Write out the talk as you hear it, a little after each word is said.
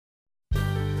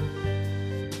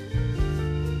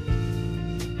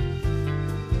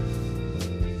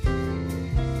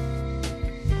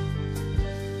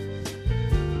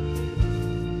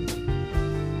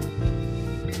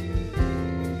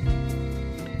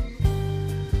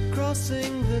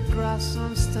Crossing the grass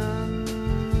on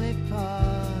Stanley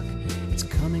Park, it's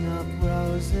coming up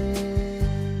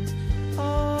roses.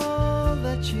 All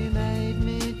that you made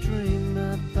me dream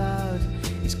about,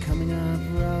 it's coming up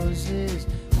roses.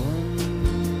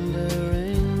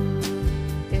 Wondering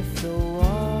if the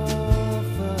war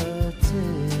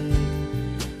fatigue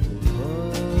will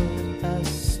put a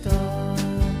stop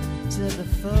to the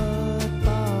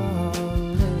football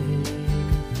league,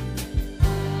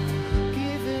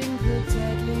 giving the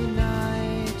deadly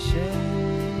nightshade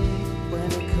when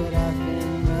it could have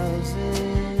been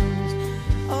roses.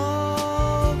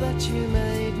 All that you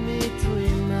made me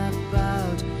dream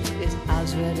about is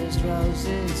as red as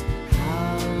roses.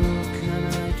 How can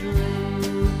I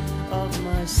dream of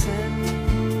my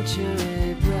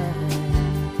century break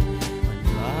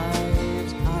when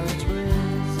lives are at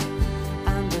risk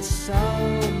and there's so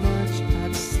much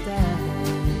at stake?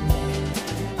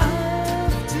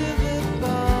 After the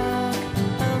bark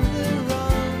and the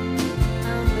run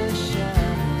and the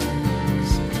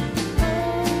shakes,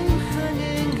 I'm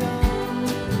hanging on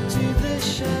to the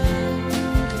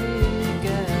Shankly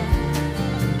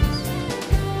gates.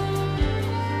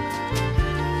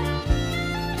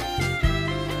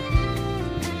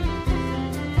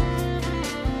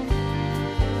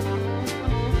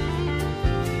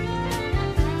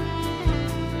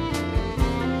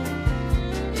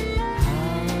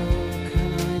 How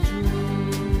can I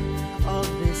dream of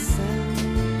this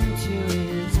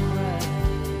century's break?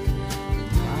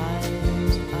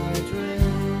 Lives are at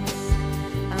risk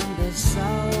and there's so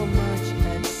much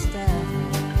at stake.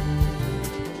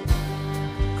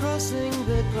 Crossing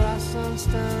the grass on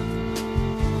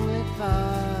Stanley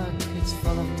Park, it's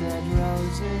full of dead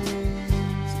roses.